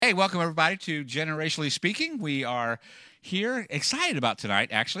Hey, welcome everybody to Generationally Speaking. We are here excited about tonight,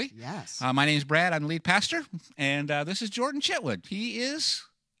 actually. Yes. My name is Brad. I'm the lead pastor, and this is Jordan Chitwood. He is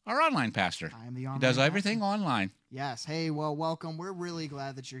our online pastor. I am the online He does pastor. everything online. Yes. Hey, well, welcome. We're really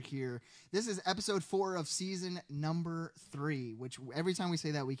glad that you're here. This is episode 4 of season number 3, which every time we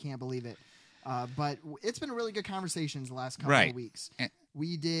say that, we can't believe it. But it's been a really good conversations the last couple of weeks.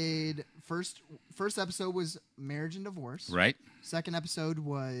 We did first episode was marriage and divorce. Right. Second episode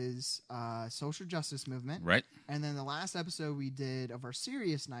was social justice movement. Right. And then the last episode we did of our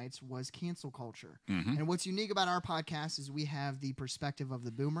serious nights was cancel culture. Mm-hmm. And what's unique about our podcast is we have the perspective of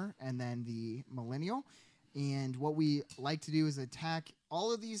the boomer and then the millennial. And what we like to do is attack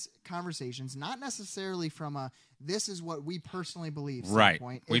all of these conversations, not necessarily from a this is what we personally believe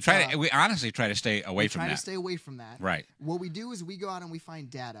standpoint. Right. We honestly try to stay away from that. Try to stay away from that. Right. What we do is we go out and we find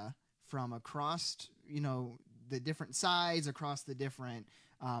data from across, the different sides, across the different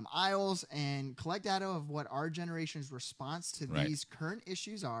aisles, and collect data of what our generation's response to these current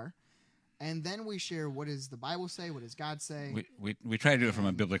issues are. And then we share what does the Bible say, what does God say. We try to do it from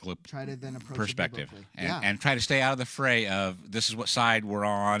a biblical perspective, and try to stay out of the fray of this is what side we're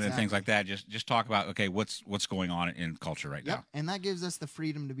on and things like that. Just talk about, okay, what's going on in culture right now. And that gives us the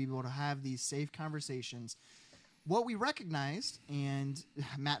freedom to be able to have these safe conversations. What we recognized, and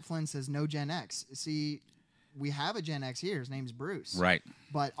Matt Flynn says no Gen X. See, we have a Gen X here. His name's Bruce. Right.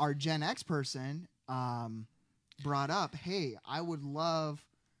 But our Gen X person brought up, hey, I would love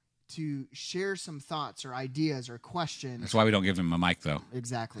to share some thoughts or ideas or questions. That's why we don't give him a mic, though.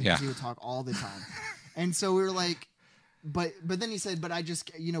 Exactly. Yeah. Because he would talk all the time. And so we were like, but then he said, but I just,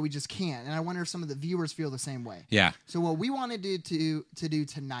 we just can't. And I wonder if some of the viewers feel the same way. Yeah. So what we wanted to do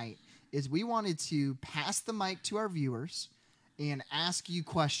tonight is we wanted to pass the mic to our viewers and ask you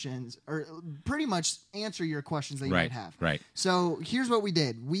questions, or pretty much answer your questions that you might have. Right. So here's what we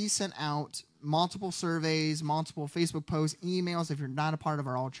did. We sent out multiple surveys, multiple Facebook posts, emails. If you're not a part of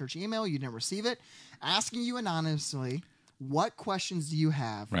our all-church email, you didn't receive it, asking you anonymously, what questions do you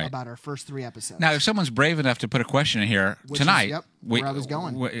have about our first 3 episodes? Now, if someone's brave enough to put a question in here tonight, where I was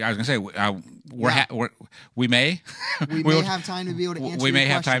going. I was going to say, we may have time to be able to answer. We may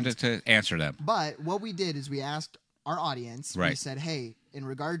have time to answer them. But what we did is we asked our audience. We said, hey, in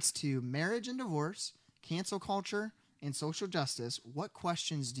regards to marriage and divorce, cancel culture, and social justice, what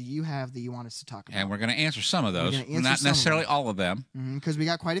questions do you have that you want us to talk about? And we're going to answer some of those, not necessarily all of them. Because we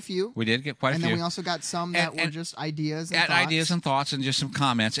got quite a few. We did get quite a few. And then we also got some that were just ideas and thoughts. Ideas and thoughts and just some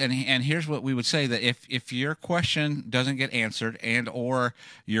comments. And here's what we would say, that if your question doesn't get answered and or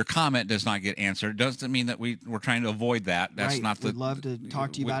your comment does not get answered, doesn't mean that we're trying to avoid that. That's not the... We'd love to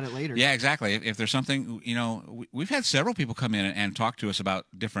talk to you about it later. Yeah, exactly. If there's something, we've had several people come in and talk to us about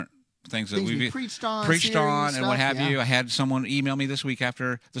different things that we've preached on and what have you. I had someone email me this week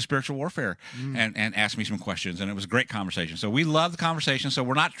after the spiritual warfare and ask me some questions, and it was a great conversation. So we love the conversation. So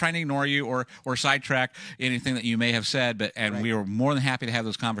we're not trying to ignore you or sidetrack anything that you may have said, but we are more than happy to have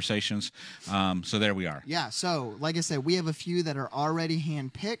those conversations. So there we are. Yeah. So like I said, we have a few that are already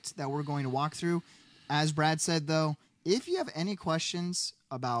handpicked that we're going to walk through. As Brad said, though, if you have any questions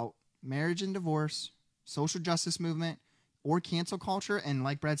about marriage and divorce, social justice movement, or cancel culture, and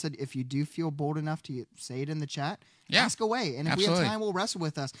like Brad said, if you do feel bold enough to say it in the chat, ask away. And if we have time, we'll wrestle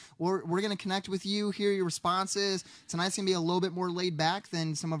with us. We're going to connect with you, hear your responses. Tonight's going to be a little bit more laid back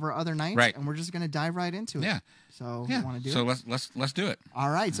than some of our other nights, and we're just going to dive right into it. Yeah. So you want to do it? So let's do it.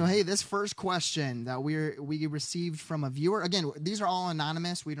 All right. So hey, this first question that we received from a viewer. Again, these are all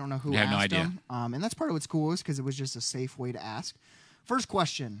anonymous. We don't know who asked them. And that's part of what's cool is because it was just a safe way to ask. First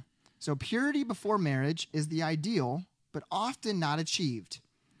question. So purity before marriage is the ideal, but often not achieved.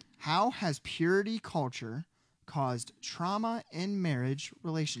 How has purity culture caused trauma in marriage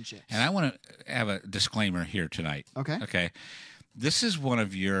relationships? And I want to have a disclaimer here tonight. Okay. This is one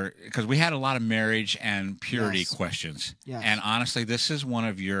of because we had a lot of marriage and purity questions. Yes. And honestly, this is one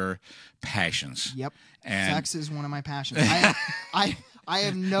of your passions. Yep. And sex is one of my passions. I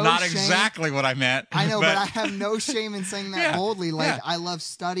have no Not shame. exactly what I meant. I know, but I have no shame in saying that boldly. I love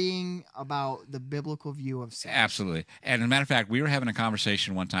studying about the biblical view of sex. Absolutely. And as a matter of fact, we were having a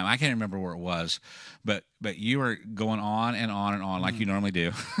conversation one time. I can't remember where it was, but you were going on and on and on like you normally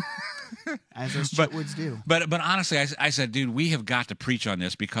do. As those Chitwoods do. But honestly, I said, dude, we have got to preach on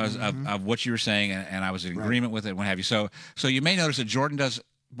this because of what you were saying, and I was in agreement with it and what have you. So you may notice that Jordan does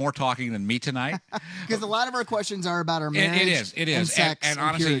more talking than me tonight. Because a lot of our questions are about our marriage. It is. And sex and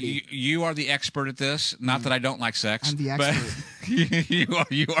honestly, purity. you are the expert at this. Not that I don't like sex. I'm the expert.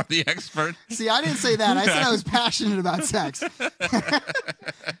 But you are the expert. See, I didn't say that. I said I was passionate about sex.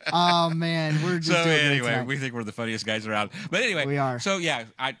 Oh man, we're just So doing it anyway, tonight. we think we're the funniest guys around. But anyway, We are. So yeah,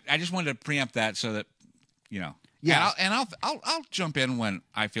 I just wanted to preempt that so that Yes. and I'll jump in when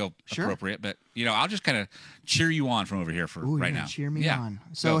I feel Sure. appropriate. But I'll just kind of cheer you on from over here for Ooh, right you're now. gonna cheer me on.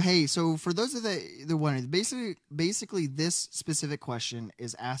 So hey, so for those of the wondering, basically this specific question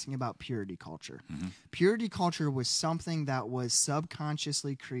is asking about purity culture. Mm-hmm. Purity culture was something that was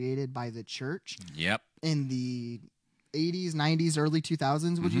subconsciously created by the church Yep. in the 80s, 90s, early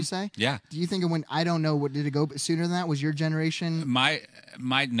 2000s. Would you say? Yeah. Do you think it went? I don't know. What did it go sooner than that? Was your generation? My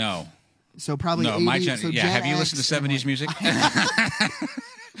no. So probably No, 80s. my gen. So Yeah. Gen Have you X listened to and 70s music?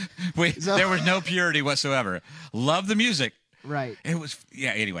 There was no purity whatsoever. Love the music. Right. It was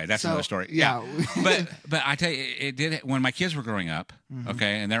Anyway, that's So, another story. yeah. but I tell you, it did when my kids were growing up. Mm-hmm.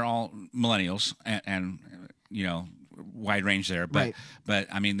 Okay, and they're all millennials, and wide range there. But Right. but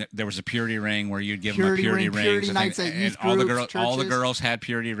I mean, there was a purity ring where you'd give Purity them a purity ring, ring. purity nights at youth all the groups, all the churches. girls had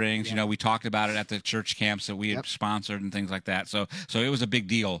purity rings. Yeah. We talked about it at the church camps that we had Yep. sponsored and things like that. So it was a big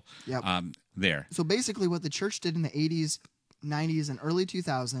deal. Yep. There. So basically, what the church did in the 80s, 90s, and early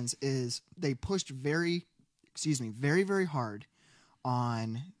 2000s is they pushed very, very hard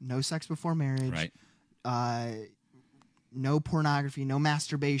on no sex before marriage, Right. no pornography, no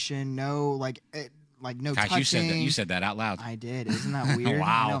masturbation, no no Gosh, touching. you said that out loud. I did. Isn't that weird?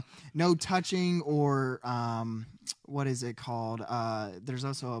 Wow. No touching or what is it called? There's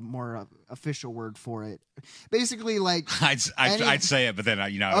also a more official word for it. Basically, like I'd say it, but then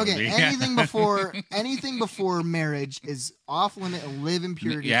okay, anything before marriage is off limit and live in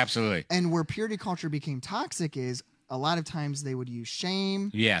purity. Yeah, absolutely. And where purity culture became toxic is a lot of times they would use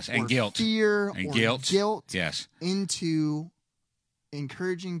shame, Yes, and or guilt, fear, and or guilt. Yes. into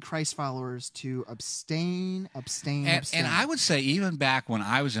encouraging Christ followers to abstain. And I would say even back when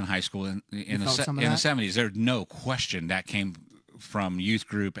I was in high school in the 70s, there's no question that came from youth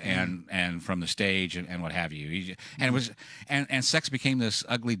group and from the stage and what have you. And it was and sex became this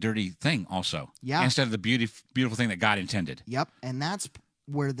ugly, dirty thing also. Yeah. Instead of the beautiful thing that God intended. Yep. And that's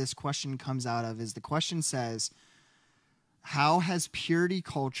where this question comes out of. Is the question says, how has purity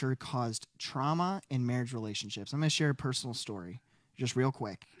culture caused trauma in marriage relationships? I'm going to share a personal story. Just real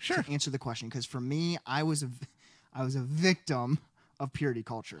quick, Sure. to answer the question, because for me, I was a victim of purity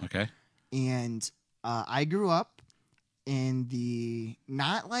culture. Okay. And I grew up in the,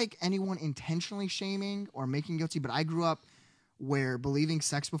 not like anyone intentionally shaming or making guilty, but I grew up where believing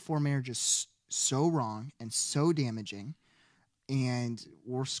sex before marriage is so wrong and so damaging and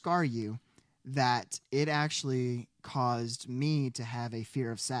will scar you that it actually caused me to have a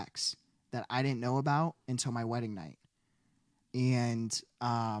fear of sex that I didn't know about until my wedding night. And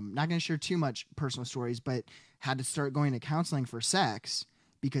not going to share too much personal stories, but had to start going to counseling for sex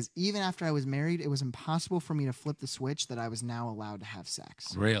because even after I was married, it was impossible for me to flip the switch that I was now allowed to have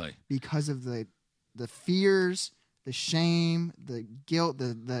sex. Really? Because of the fears, the shame, the guilt,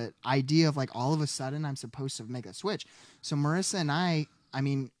 the idea of like all of a sudden I'm supposed to make a switch. So Marissa and I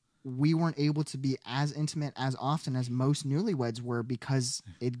mean, we weren't able to be as intimate as often as most newlyweds were because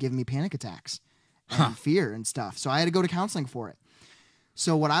it'd give me panic attacks and fear and stuff. So I had to go to counseling for it.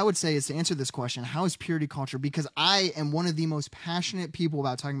 So what I would say is to answer this question, how is purity culture? Because I am one of the most passionate people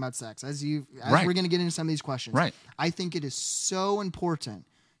about talking about sex. As Right. we're going to get into some of these questions. Right. I think it is so important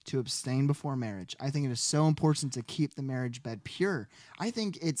to abstain before marriage. I think it is so important to keep the marriage bed pure. I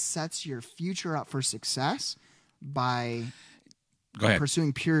think it sets your future up for success by Go ahead.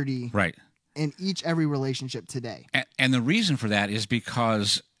 pursuing purity Right. in every relationship today. And the reason for that is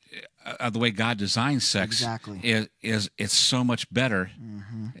because of the way God designed sex. Exactly. Is it's so much better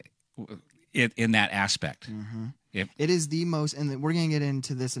in that aspect. If, It is the most, and we're going to get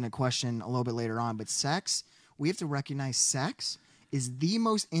into this in a question a little bit later on, but sex, we have to recognize sex is the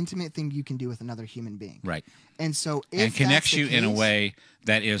most intimate thing you can do with another human being. right. And so if And connects that's the you in a case- way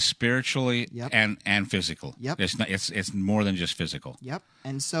that is spiritually Yep. and physical. Yep. It's more than just physical. Yep.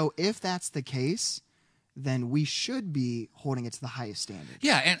 And so if that's the case, then we should be holding it to the highest standard.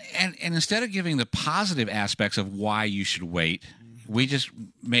 Yeah, and instead of giving the positive aspects of why you should wait, we just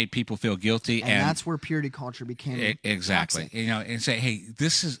made people feel guilty, And that's where purity culture became exactly. toxic. And say, hey,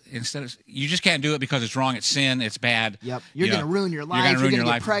 this is instead of you just can't do it because it's wrong, it's sin, it's bad. Yep. You're You know, going to ruin your life. You're going to ruin your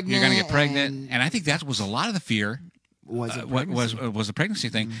life. Pregnant, You're going to get pregnant, and and I think that was a lot of the fear. was it Was the pregnancy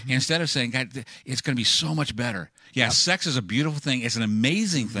thing? Instead of saying, God, it's going to be so much better. Yeah, sex is a beautiful thing. It's an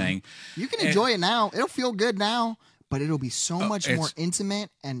amazing thing. You can enjoy it now. It'll feel good now, but it'll be so much more it's- intimate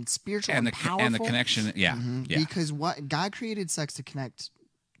and spiritual and, the powerful. and the connection. Yeah, yeah. Because what God created sex to connect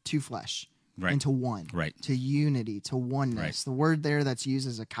to flesh Right. into one, Right. to unity, to oneness. Right. The word there that's used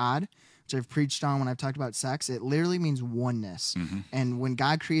is akkad, which I've preached on when I've talked about sex, it literally means oneness. And when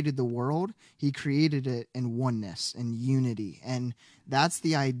God created the world, he created it in oneness and unity. And that's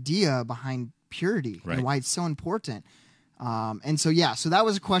the idea behind purity and why it's so important. And so, so that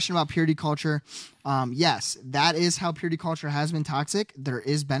was a question about purity culture. Yes, that is how purity culture has been toxic. There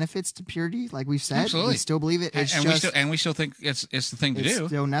is benefits to purity, like we've said. Absolutely. We still believe it. It's we still think it's the thing to do. It's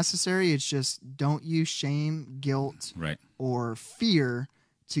still necessary. It's just don't use shame, guilt, or fear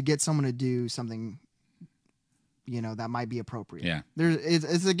to get someone to do something, that might be appropriate. Yeah.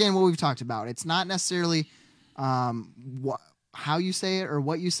 It's again what we've talked about. It's not necessarily how you say it or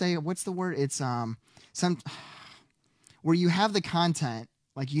what you say. What's the word? It's where you have the content,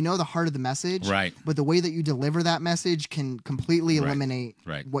 like the heart of the message, but the way that you deliver that message can completely eliminate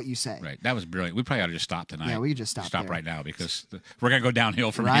what you say. Right. That was brilliant. We probably ought to just stop tonight. Yeah, we could just stop there. Right now because we're going to go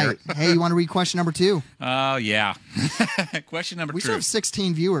downhill from here. Hey, you want to read question number 2? Oh, yeah. Question number 2. We still have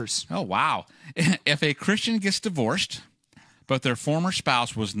 16 viewers. Oh, wow. If a Christian gets divorced, but their former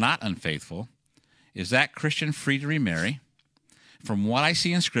spouse was not unfaithful, is that Christian free to remarry? From what I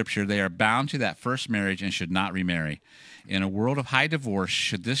see in Scripture, they are bound to that first marriage and should not remarry. In a world of high divorce,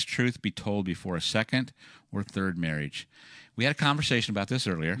 should this truth be told before a second or third marriage? We had a conversation about this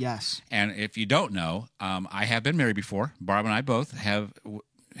earlier. Yes. And if you don't know, I have been married before. Barb and I both have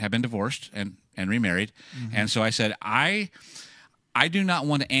been divorced and remarried. And so I said, I do not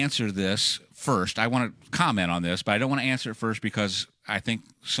want to answer this first. I want to comment on this, but I don't want to answer it first because I think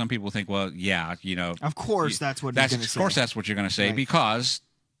some people think, well, yeah, Of course, that's what you're going to say. Of course, that's what you're going to say because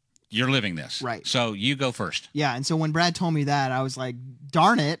you're living this. Right. So you go first. Yeah, and so when Brad told me that, I was like,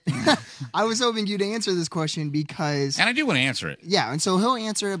 darn it. I was hoping you'd answer this question because... And I do want to answer it. Yeah, and so he'll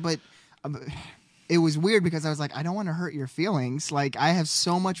answer it, but it was weird because I was like, I don't want to hurt your feelings. Like, I have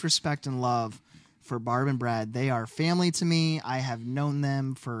so much respect and love for Barb and Brad. They are family to me. I have known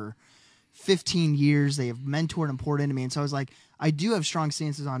them for 15 years. They have mentored and poured into me. And so I was like, I do have strong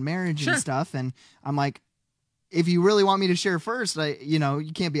stances on marriage and stuff. And I'm like, if you really want me to share first, you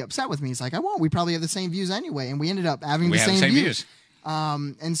can't be upset with me. He's like, I won't. We probably have the same views anyway. And we ended up having the same views.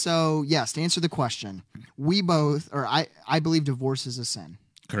 And so, yes, to answer the question, we both, or I believe divorce is a sin.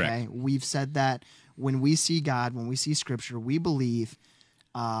 Correct. Okay? We've said that when we see God, when we see Scripture, we believe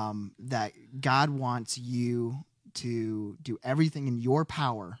that God wants you to do everything in your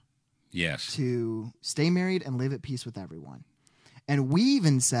power to stay married and live at peace with everyone. And we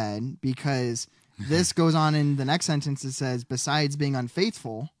even said, because this goes on in the next sentence, it says, besides being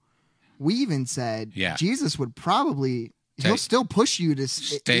unfaithful, we even said Jesus would probably, he'll still push you to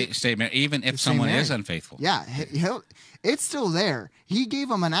stay married, even if someone is unfaithful. Yeah, it's still there. He gave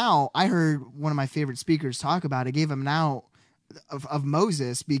him an out. I heard one of my favorite speakers talk about it, gave him an out of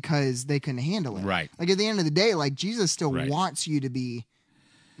Moses because they couldn't handle it. Right. Like at the end of the day, like Jesus still wants you to be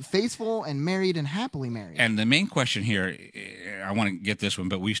faithful and married and happily married. And the main question here, I want to get this one,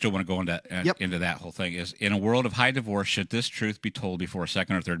 but we still want to go into that whole thing, is in a world of high divorce, should this truth be told before a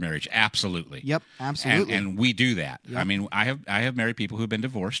second or third marriage? Absolutely. Yep, absolutely. And we do that. Yep. I mean, I have married people who've been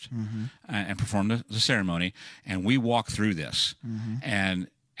divorced and performed the ceremony, and we walk through this. And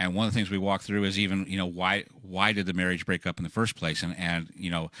one of the things we walk through is even, why did the marriage break up in the first place? And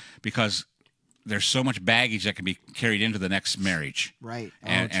because there's so much baggage that can be carried into the next marge. Right.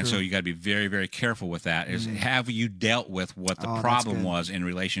 And so you got to be very, very careful with that. Is have you dealt with what the problem was in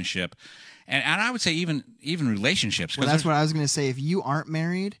relationship? And I would say even relationships. Well, that's what I was going to say. If you aren't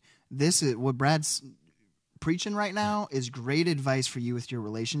married, this is what Brad's preaching right now is great advice for you with your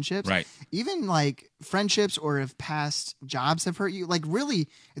relationships. Right. Even like friendships, or if past jobs have hurt you, like really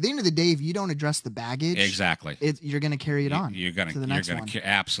at the end of the day, if you don't address the baggage, exactly, you're going to carry it on. You're going to the next one.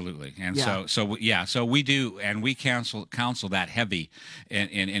 Absolutely. And so we do, and we counsel that heavy in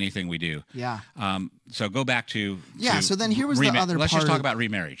anything we do. Yeah. So go back to so then here was the other let's part. just talk about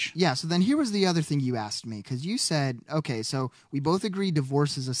remarriage. Yeah. So then here was the other thing you asked me, because you said, okay, so we both agree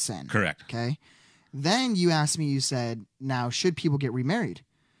divorce is a sin. Correct. Okay. Then you asked me, you said, now, should people get remarried?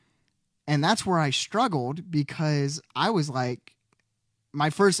 And that's where I struggled, because I was like, my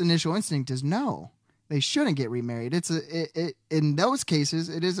first initial instinct is no, they shouldn't get remarried. In those cases,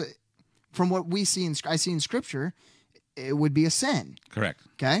 it is, from what I see in Scripture, it would be a sin. Correct.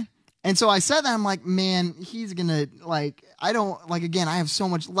 Okay. And so I said that, I'm like, man, he's going to again, I have so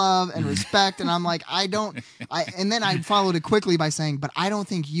much love and respect, and I'm like, and then I followed it quickly by saying, but I don't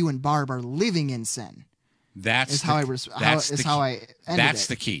think you and Barb are living in sin. That's how I ended it.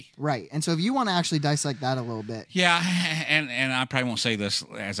 The key. Right. And so if you want to actually dissect that a little bit. Yeah, and I probably won't say this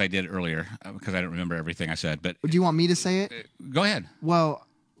as I did earlier because I don't remember everything I said, but do you want me to say it? Go ahead. Well,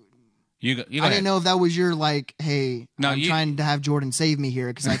 You go I didn't ahead. know if that was your like, hey, No, I'm trying to have Jordan save me here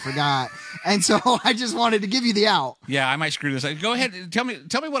because I forgot, and so I just wanted to give you the out. Yeah, I might screw this up. Go ahead. Tell me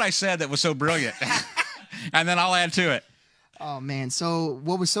what I said that was so brilliant, and then I'll add to it. Oh man! So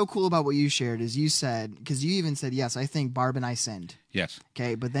what was so cool about what you shared is you said, because you even said, yes, I think Barb and I sinned. Yes,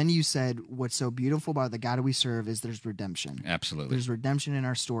 Okay, but then you said what's so beautiful about the God we serve is there's redemption. absolutely. There's redemption in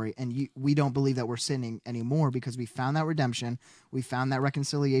our story, and we don't believe that we're sinning anymore because we found that redemption. We found that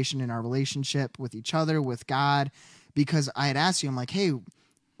reconciliation in our relationship with each other, with God. Because I had asked you, I'm like, hey,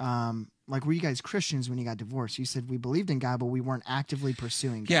 like, were you guys Christians when you got divorced? You said we believed in God, but we weren't actively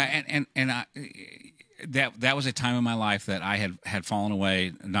pursuing God. Yeah, and that was a time in my life that I had fallen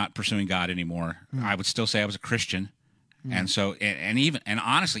away, not pursuing God anymore. I would still say I was a Christian, and so and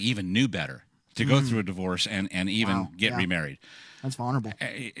honestly even knew better to go through a divorce and even get remarried. That's vulnerable.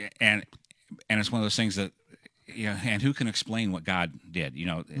 And it's one of those things that, you know, and who can explain what God did? You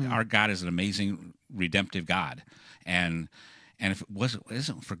know, our God is an amazing redemptive God, and if it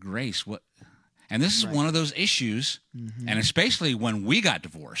isn't for grace, what? And this is one of those issues, and especially when we got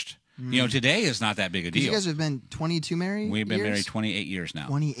divorced. You know, today is not that big a deal. You guys have been 22 married. We've been married 28 years now.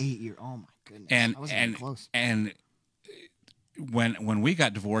 28 years. Oh my goodness. And I wasn't even close. and when we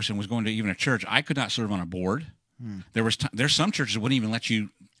got divorced and was going to even a church, I could not serve on a board. There's some churches that wouldn't even let you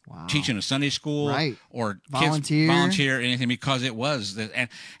teach in a Sunday school or volunteer or anything because it was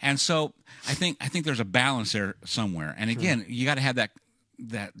and so I think there's a balance there somewhere. And again, you got to have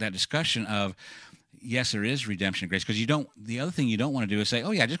that discussion of, yes, there is redemption and grace, because the other thing you don't want to do is say,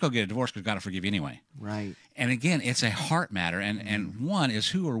 oh yeah, just go get a divorce because God will forgive you anyway. Right. And again, it's a heart matter, and one is,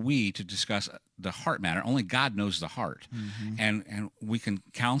 who are we to discuss the heart matter? Only God knows the heart, and we can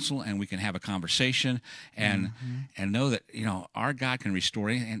counsel and we can have a conversation and know that, you know, our God can restore,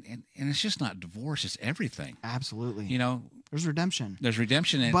 and it's just not divorce; it's everything. Absolutely. You know, there's redemption. There's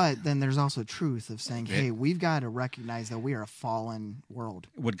redemption, but then there's also truth of saying, hey, we've got to recognize that we are a fallen world.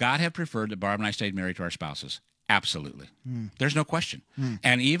 Would God have preferred that Barb and I stayed married to our spouses? Absolutely. There's no question.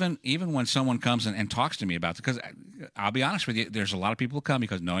 And even when someone comes and talks to me about it, because I'll be honest with you, there's a lot of people who come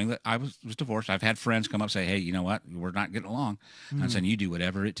because knowing that I was divorced. I've had friends come up and say, hey, you know what? We're not getting along. And I'm saying, you do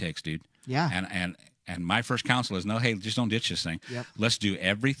whatever it takes, dude. Yeah. And my first counsel is, no, hey, just don't ditch this thing. Yep. Let's do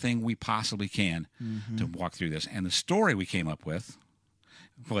everything we possibly can to walk through this. And the story we came up with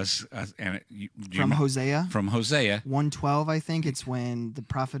was from Hosea. From Hosea 1:12, I think it's when the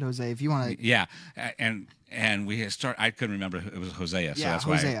prophet Hosea. If you want to, and we start. I couldn't remember it was Hosea, so that's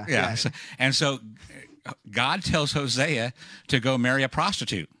Hosea. why. So God tells Hosea to go marry a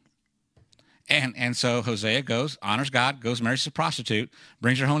prostitute, and so Hosea goes, honors God, goes marries a prostitute,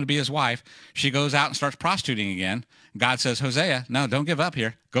 brings her home to be his wife. She goes out and starts prostituting again. God says, Hosea, no, don't give up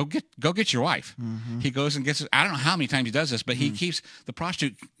here. Go get your wife. He goes and gets. I don't know how many times he does this, but he keeps the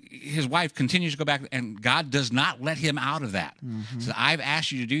prostitute. His wife continues to go back, and God does not let him out of that. So I've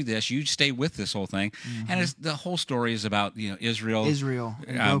asked you to do this. You stay with this whole thing, and the whole story is about, you know, Israel,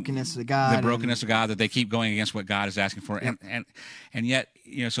 and brokenness of God, the brokenness of God, that they keep going against what God is asking for, and yet,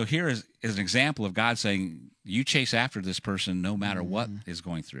 you know, so here is an example of God saying, you chase after this person no matter what is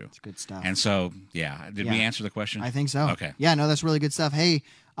going through. It's good stuff. And so, did we answer the question? I think so. Okay. Yeah, no, that's really good stuff. Hey,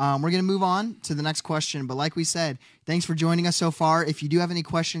 we're going to move on to the next question. But like we said, thanks for joining us so far. If you do have any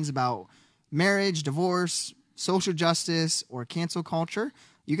questions about marriage, divorce, social justice, or cancel culture,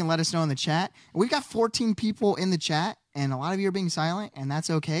 you can let us know in the chat. We've got 14 people in the chat, and a lot of you are being silent, and that's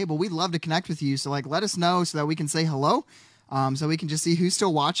okay. But we'd love to connect with you. So, like, let us know so that we can say hello. So we can just see who's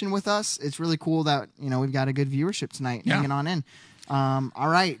still watching with us. It's really cool that, you know, we've got a good viewership tonight hanging on in. All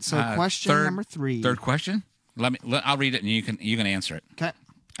right. So question number 3. Third question. I'll read it and you can answer it. Okay.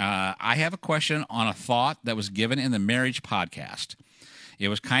 I have a question on a thought that was given in the marriage podcast. It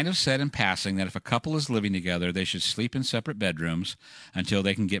was kind of said in passing that if a couple is living together, they should sleep in separate bedrooms until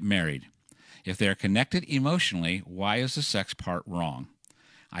they can get married. If they are connected emotionally, why is the sex part wrong?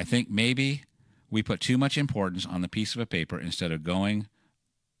 I think maybe we put too much importance on the piece of a paper instead of going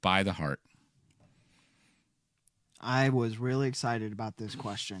by the heart. I was really excited about this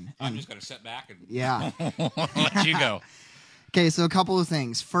question. I'm just going to sit back and let you go. Okay, so a couple of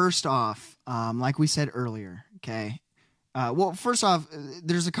things. First off, like we said earlier, okay. Well, first off,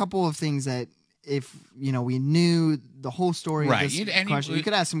 there's a couple of things that if, you know, we knew the whole story of this question, you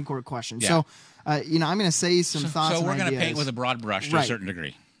could ask some core questions. Yeah. So, you know, I'm going to say some thoughts. So we're going to paint with a broad brush to a certain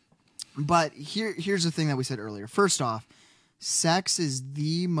degree. But here's the thing that we said earlier. First off, sex is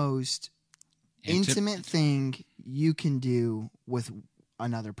the most intimate thing you can do with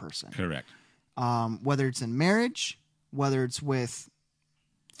another person. Correct. Whether it's in marriage, whether it's with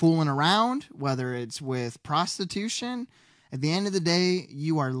fooling around, whether it's with prostitution, At the end of the day,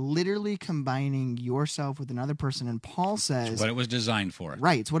 you are literally combining yourself with another person. And Paul says... It's what it was designed for.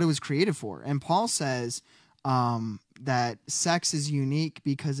 Right. It's what it was created for. And Paul says that sex is unique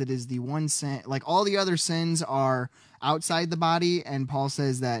because it is the one sin. Like all the other sins are outside the body. And Paul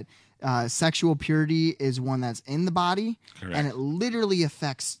says that sexual purity is one that's in the body. Correct. And it literally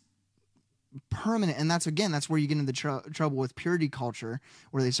affects permanent. And that's where you get into the trouble with purity culture,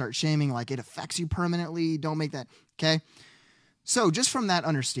 where they start shaming, like, it affects you permanently. Don't make that. Okay. So just from that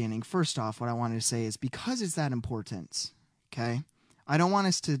understanding, first off, what I wanted to say is, because it's that important, okay, I don't want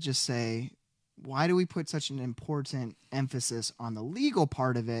us to just say, why do we put such an important emphasis on the legal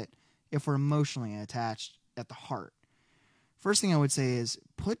part of it if we're emotionally attached at the heart? First thing I would say is,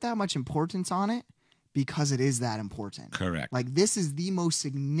 put that much importance on it because it is that important. Correct. Like, this is the most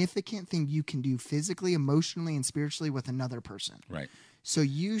significant thing you can do physically, emotionally, and spiritually with another person. Right. So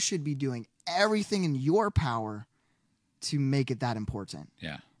you should be doing everything in your power to make it that important.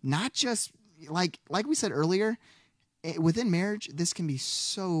 Yeah. Not just, like we said earlier, within marriage, this can be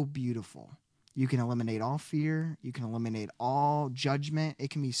so beautiful. You can eliminate all fear. You can eliminate all judgment.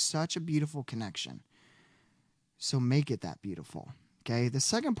 It can be such a beautiful connection. So make it that beautiful. Okay. The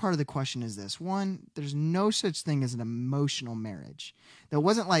second part of the question is this. One, there's no such thing as an emotional marriage. That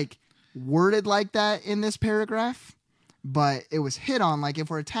wasn't like worded like that in this paragraph, but it was hit on, like, if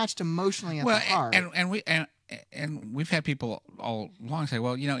we're attached emotionally at the heart. And we've had people all along say,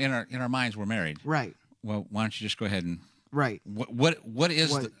 well, in our minds we're married. Right. Well, why don't you just go ahead and right. What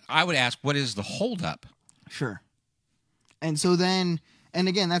is I would ask, what is the holdup? Sure. And so then, and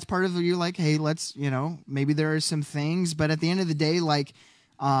again, that's part of you're like, hey, let's, maybe there are some things, but at the end of the day, like,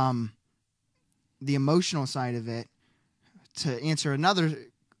 the emotional side of it, to answer another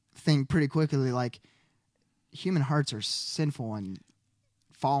thing pretty quickly, like, human hearts are sinful and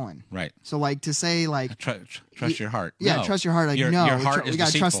fallen. Right. So, like, to say, like, trust your heart. Yeah, no. Trust your heart. Like, your heart is we got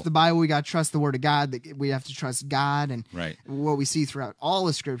to deceitful. trust the Bible. We got to trust the Word of God. We have to trust God. And right. What we see throughout all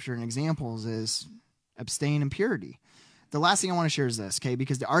of Scripture and examples is abstain in purity. The last thing I want to share is this, okay?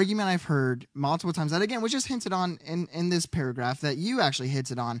 Because the argument I've heard multiple times, that again was just hinted on in this paragraph that you actually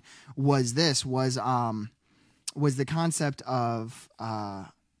hinted on, was the concept of,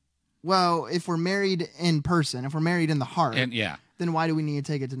 well, if we're married in person, if we're married in the heart, then why do we need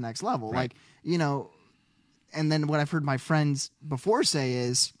to take it to the next level? Right. Like, and then what I've heard my friends before say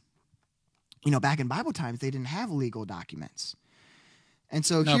is, back in Bible times, they didn't have legal documents. And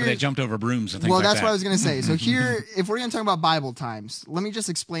so but they jumped over brooms and things like that. Well, that's what I was going to say. So here, if we're going to talk about Bible times, let me just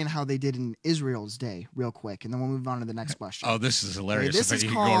explain how they did in Israel's day real quick, and then we'll move on to the next question. Oh, this is hilarious. Okay, this is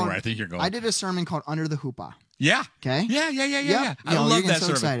called, going where I think you're going. I did a sermon called Under the Huppah. Yeah. Okay. Yeah. Yep. I love that so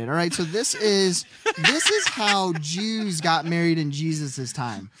sermon. Excited. All right. So this is how Jews got married in Jesus'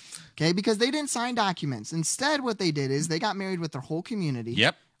 time. Okay, because they didn't sign documents. Instead, what they did is they got married with their whole community.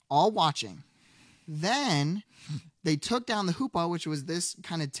 Yep. All watching. Then they took down the huppah, which was this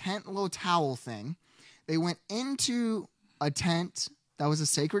kind of tent, little towel thing. They went into a tent that was a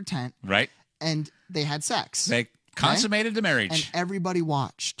sacred tent. Right. And they had sex. They consummated the marriage. And everybody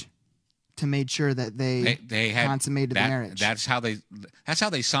watched to make sure that they had consummated the marriage. That's how they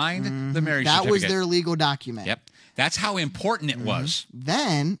signed the marriage certificate. That was their legal document. Yep. That's how important it was.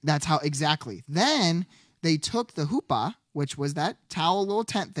 Then, Then they took the huppah, which was that towel little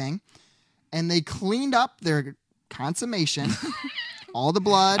tent thing, and they cleaned up their consummation, all the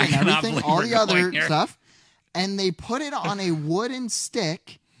blood and everything, all the other stuff, and they put it on a wooden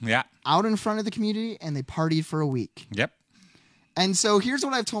stick out in front of the community, and they partied for a week. Yep. And so here's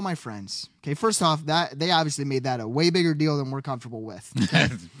what I've told my friends. Okay, first off, that they obviously made that a way bigger deal than we're comfortable with. Okay?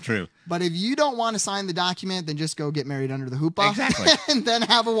 True. But if you don't want to sign the document, then just go get married under the huppah. Exactly. And then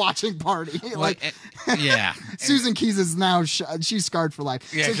have a watching party. Susan Keys is now, she's scarred for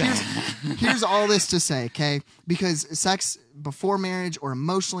life. Yeah, so here's all this to say, okay? Because sex before marriage or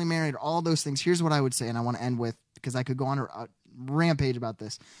emotionally married, all those things, here's what I would say, and I want to end with, because I could go on a rampage about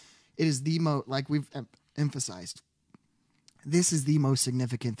this. It is the most, like we've emphasized, this is the most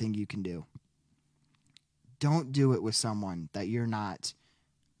significant thing you can do. Don't do it with someone that you're not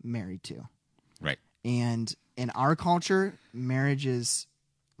married to. Right. And in our culture, marriage is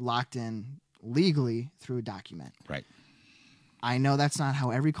locked in legally through a document. Right. I know that's not how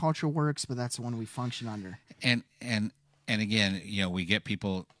every culture works, but that's the one we function under. And again, we get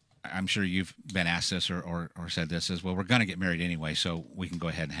people, I'm sure you've been asked this or said this, is, well, we're going to get married anyway, so we can go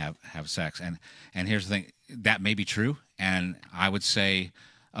ahead and have sex. And here's the thing, that may be true. And I would say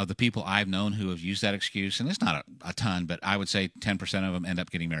of the people I've known who have used that excuse, and it's not a ton, but I would say 10% of them end up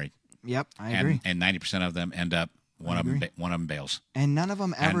getting married. Yep, I agree. And 90% of them end up one of them bails. And none of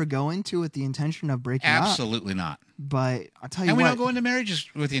them ever go into it with the intention of breaking up. Absolutely not. But I'll tell you what. And we what, don't go into marriages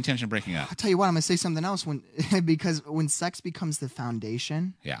with the intention of breaking up. I'll tell you what, I'm going to say something else because when sex becomes the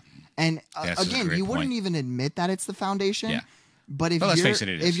foundation. Yeah. And again, you wouldn't even admit that it's the foundation. Yeah. But if let's face it,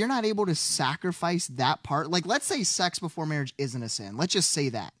 it is. If you're not able to sacrifice that part, like let's say sex before marriage isn't a sin. Let's just say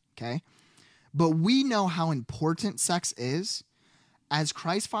that, okay? But we know how important sex is. As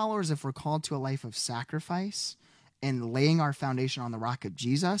Christ followers, if we're called to a life of sacrifice and laying our foundation on the rock of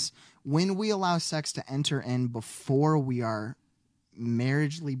Jesus, when we allow sex to enter in before we are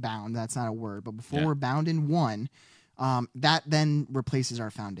marriagely bound, that's not a word, but before we're bound in one, that then replaces our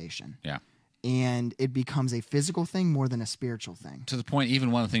foundation. Yeah. And it becomes a physical thing more than a spiritual thing. To the point, even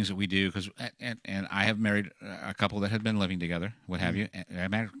one of the things that we do, because and I have married a couple that had been living together, what have you. And I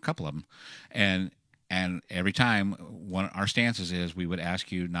married a couple of them, and every time one our stances is we would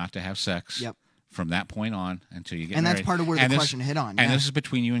ask you not to have sex. Yep. From that point on until you get married. married. And that's part of where the question hit on. And this is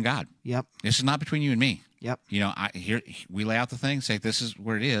between you and God. Yep. This is not between you and me. Yep. You know, we lay out the thing, say this is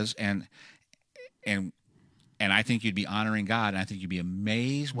where it is, and I think you'd be honoring God, and I think you'd be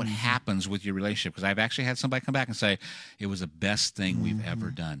amazed what happens with your relationship. Because I've actually had somebody come back and say, it was the best thing we've ever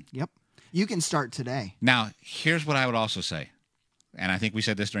done. Yep. You can start today. Now, here's what I would also say, and I think we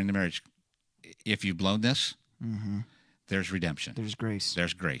said this during the marriage. If you've blown this, there's redemption. There's grace.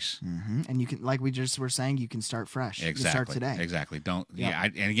 There's grace. And you can, like we just were saying, you can start fresh. Exactly. You can start today. Exactly. Don't. Yep.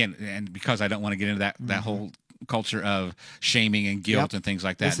 Yeah. And again, and because I don't want to get into that whole culture of shaming and guilt and things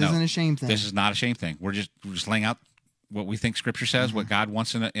like that. This isn't a shame thing. This is not a shame thing. We're just laying out what we think Scripture says, what God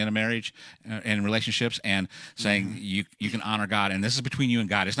wants in a marriage and relationships, and saying you can honor God. And this is between you and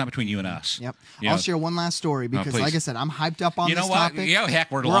God. It's not between you and us. Yep. I'll share one last story because, like I said, I'm hyped up on this topic. Yeah,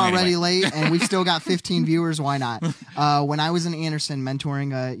 heck, we're already late, and we've still got 15 viewers. Why not? When I was in Anderson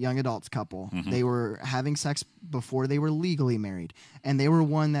mentoring a young adults couple, they were having sex before they were legally married. And they were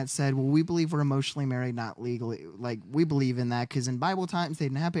one that said, well, we believe we're emotionally married, not legally. Like, we believe in that because in Bible times they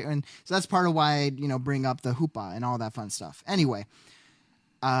didn't have it. And so that's part of why I, bring up the hoopah and all that fun stuff. Anyway,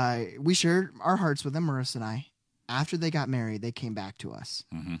 we shared our hearts with them, Marissa and I. After they got married, they came back to us.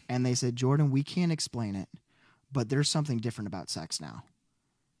 And they said, Jordan, we can't explain it, but there's something different about sex now.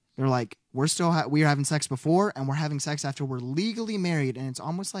 They're like, we're having sex before and we're having sex after we're legally married. And it's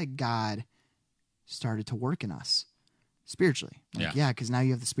almost like God started to work in us. Spiritually. Yeah, because now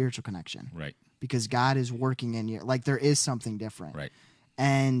you have the spiritual connection. Right. Because God is working in you. Like, there is something different. Right.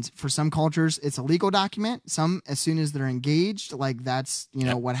 And for some cultures, it's a legal document. Some, as soon as they're engaged, like that's,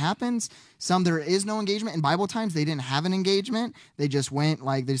 what happens. Some, there is no engagement. In Bible times, they didn't have an engagement. They just went,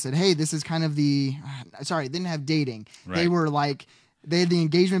 like, they said, hey, this is kind of they didn't have dating. Right. They were like, they had the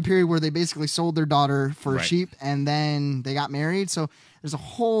engagement period where they basically sold their daughter for sheep, and then they got married. So there's a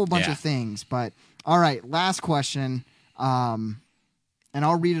whole bunch of things. But, all right, last question. And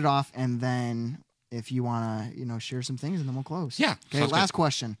I'll read it off, and then if you want to, share some things, and then we'll close. Yeah. Okay. Last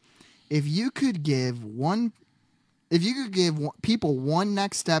question. If you could give people one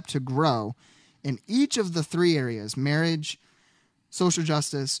next step to grow in each of the three areas, marriage, social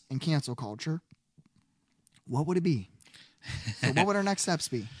justice, and cancel culture, what would it be? So what would our next steps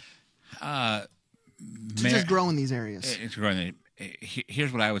be? To just grow in these areas.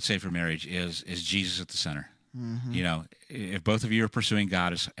 Here's what I would say for marriage is Jesus at the center. If both of you are pursuing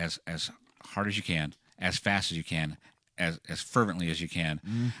God as hard as you can, as fast as you can, as fervently as you can,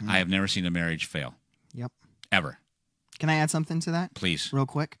 I have never seen a marriage fail. Yep. Ever. Can I add something to that? Please. Real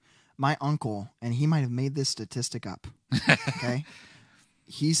quick. My uncle, and he might have made this statistic up, okay?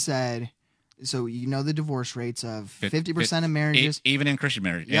 He said, so the divorce rates of 50% of marriages. Even in Christian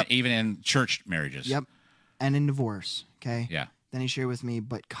marriage. Even in church marriages. Yep. And in divorce, okay? Yeah. Then he shared with me,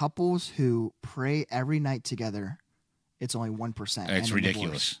 but couples who pray every night together, it's only 1%. It's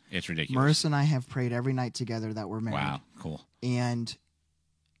ridiculous. It's ridiculous. Marissa and I have prayed every night together that we're married. Wow, cool. And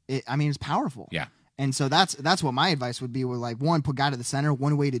it's powerful. Yeah. And so that's what my advice would be. We're like, one, put God at the center.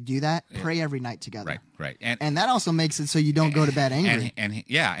 One way to do that, pray every night together. Right. And that also makes it so you don't go to bed angry. And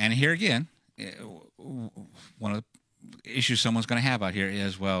here again, one of the issues someone's going to have out here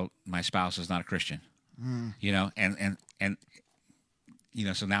is, well, my spouse is not a Christian.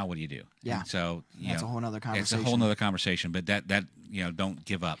 So now what do you do? Yeah. And so that's a whole nother conversation. It's a whole nother conversation, but that don't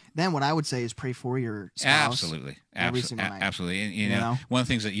give up. Then what I would say is pray for your spouse. Absolutely. Every single night. Absolutely. And one of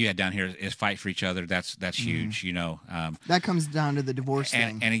the things that you had down here is fight for each other. That's huge. That comes down to the divorce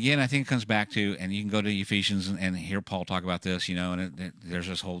thing. And again, I think it comes back to, and you can go to Ephesians and hear Paul talk about this. And there's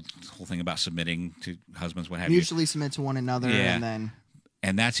this whole thing about submitting to husbands, what have you. Mutually submit to one another, and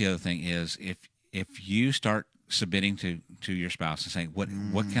that's the other thing is if you start submitting to your spouse and saying, what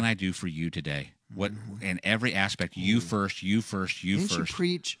can I do for you today? What in every aspect, you first, you first, you Didn't first. you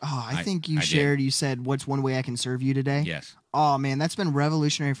preach? Oh, I think you I shared. did. You said, "What's one way I can serve you today?" Yes. Oh man, that's been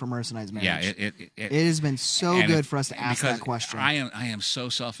revolutionary for Marissa and I's marriage. Yeah, it has been so good for us to ask that question. I am so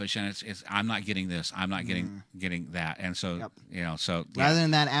selfish, and it's I'm not getting this, I'm not getting that, and so so rather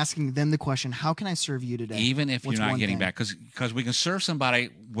than that, asking them the question, "How can I serve you today?" Even if you're not getting back, because we can serve somebody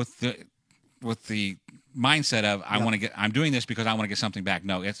with the mindset of I'm doing this because I want to get something back.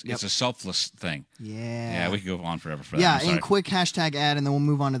 No, it's a selfless thing. Yeah, we could go on forever for that. Yeah, and quick hashtag ad, and then we'll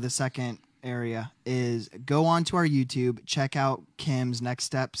move on to the second area is go on to our YouTube, check out Kim's next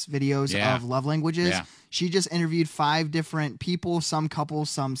steps videos of love languages. Yeah. She just interviewed 5 different people, some couples,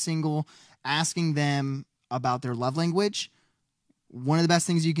 some single, asking them about their love language. One of the best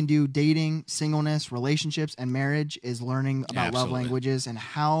things you can do, dating, singleness, relationships, and marriage, is learning about love languages and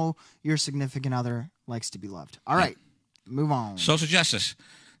how your significant other likes to be loved. All right, move on. Social justice.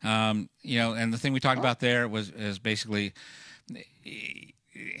 And the thing we talked about there is basically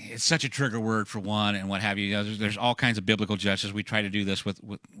it's such a trigger word for one and what have you. There's all kinds of biblical justice. We try to do this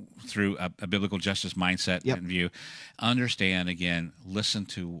through a biblical justice mindset and view. Understand, again, listen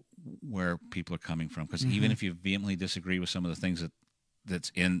to where people are coming from, because even if you vehemently disagree with some of the things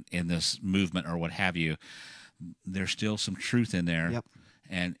that's in this movement or what have you, there's still some truth in there. Yep.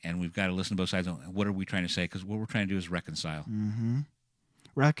 And we've got to listen to both sides. What are we trying to say? Because what we're trying to do is reconcile.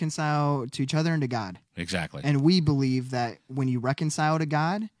 Reconcile to each other and to God. Exactly. And we believe that when you reconcile to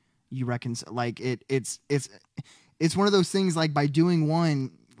God, you reconcile. Like it's one of those things. Like by doing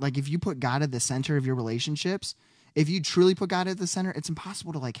one, like if you put God at the center of your relationships, if you truly put God at the center, it's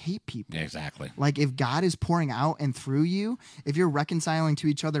impossible to like hate people. Yeah, exactly. Like if God is pouring out and through you, if you're reconciling to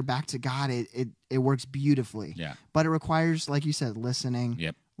each other back to God, it works beautifully. Yeah. But it requires, like you said, listening.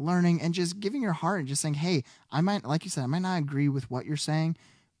 Yep. Learning and just giving your heart and just saying, hey, I might, like you said, I might not agree with what you're saying,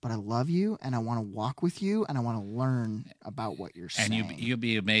 but I love you and I want to walk with you and I want to learn about what you're saying. And you'll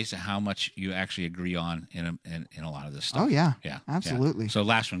be amazed at how much you actually agree on in a lot of this stuff. Oh yeah, yeah, absolutely. Yeah. So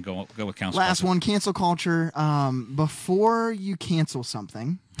last one, go with cancel. Last one, cancel culture. Before you cancel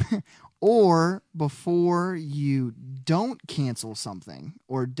something, or before you don't cancel something,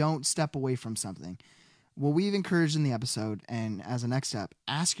 or don't step away from something. What we've encouraged in the episode, and as a next step,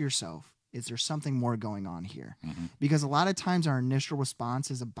 ask yourself, is there something more going on here? Because a lot of times our initial response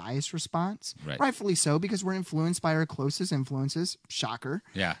is a biased response, rightfully so, because we're influenced by our closest influences. Shocker.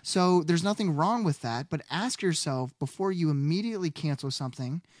 Yeah. So there's nothing wrong with that, but ask yourself before you immediately cancel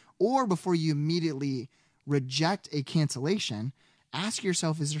something or before you immediately reject a cancellation, ask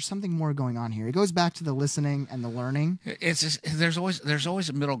yourself, is there something more going on here? It goes back to the listening and the learning. It's just, there's always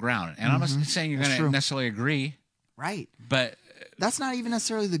a middle ground, and I'm not saying you're going to necessarily agree, right? But that's not even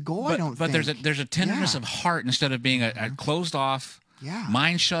necessarily the goal. I don't think. But there's a tenderness of heart instead of being a closed off,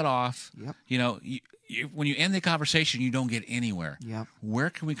 mind shut off. Yep. When you end the conversation, you don't get anywhere. Yep. Where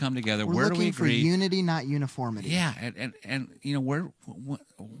can we come together? We're where do we looking agree? for unity, not uniformity. Yeah, and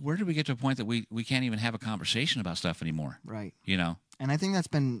where do we get to a point that we can't even have a conversation about stuff anymore? Right. And I think that's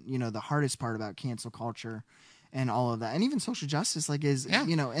been the hardest part about cancel culture and all of that, and even social justice, and the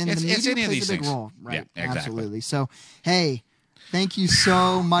media plays a big role. Right. Yeah, exactly. Absolutely. So hey. Thank you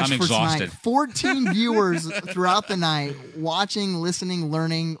so much for exhausted. tonight. 14 viewers throughout the night watching, listening,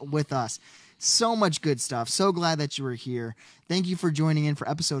 learning with us. So much good stuff. So glad that you were here. Thank you for joining in for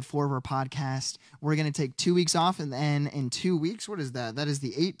episode 4 of our podcast. We're going to take 2 weeks off, and then in 2 weeks, what is that? That is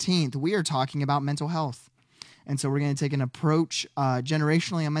the 18th. We are talking about mental health. And so we're going to take an approach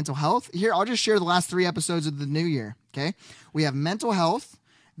generationally on mental health. Here, I'll just share the last 3 episodes of the new year. Okay. We have mental health.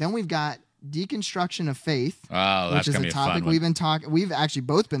 Then we've got Deconstruction of Faith, which is a topic we've been talking. We've actually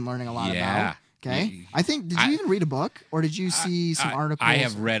both been learning a lot about. Okay, I think. Did you even read a book, or did you see some articles? I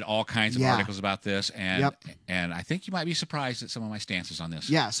have read all kinds of articles about this, and I think you might be surprised at some of my stances on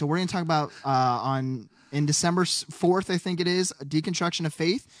this. Yeah, so we're going to talk about in December 4th, I think it is, Deconstruction of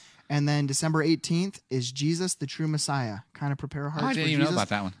Faith. And then December 18th is Jesus, the True Messiah. Kind of prepare our hearts for Jesus. I didn't even know about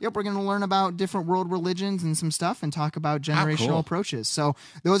that one. Yep, we're going to learn about different world religions and some stuff and talk about generational approaches. So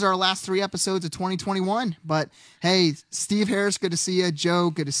those are our last 3 episodes of 2021. But hey, Steve Harris, good to see you. Joe,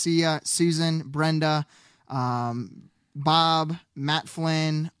 good to see you. Susan, Brenda, Bob, Matt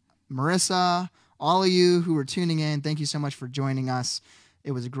Flynn, Marissa, all of you who are tuning in, thank you so much for joining us.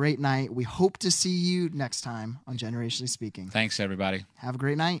 It was a great night. We hope to see you next time on Generationally Speaking. Thanks, everybody. Have a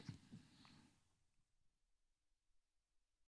great night.